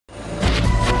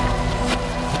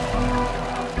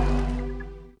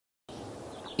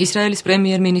ისრაელის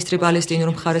პრემიერმინისტრი პალესტინურ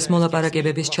მხარეს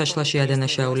მოლაპარაკებების ჩაშლაში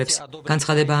ადანაშაულებს.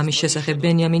 განცხადება ამის შესახებ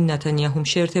ბენიამინ ნათანიაჰუმ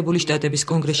შეერთებული შტატების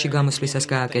კონგრესში გამოსვლისას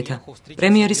გააკეთა.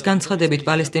 პრემიერის განცხადებით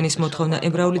პალესტინის მოთხოვნა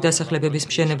ებრაული დასახლებების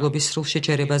მშენებლობის სრულ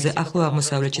შეჩერებაზე ახლო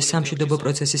აღმოსავლეთში სამშვიდობო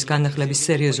პროცესის განახლების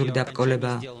სერიოზული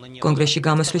დაბრკოლებაა. კონგრესში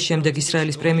გამოსვლის შემდეგ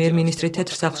ისრაელის პრემიერმინისტრი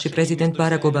თეთრ სახლში პრეზიდენტ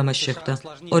ბარაკ ობამას შეხვდა.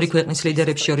 ორი ქვეყნის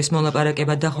ლიდერებს შორის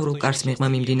მოლაპარაკება დახურულ კარს მიღმა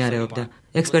მიმდინარეობდა.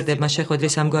 ექსპერტებმა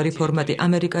შეხვედრის ამგვარი ფორმატი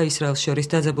ამერიკა-ისრაელს შორის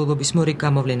დაძაბულობის მორიგ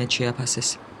გამოვლენად შეაფასეს.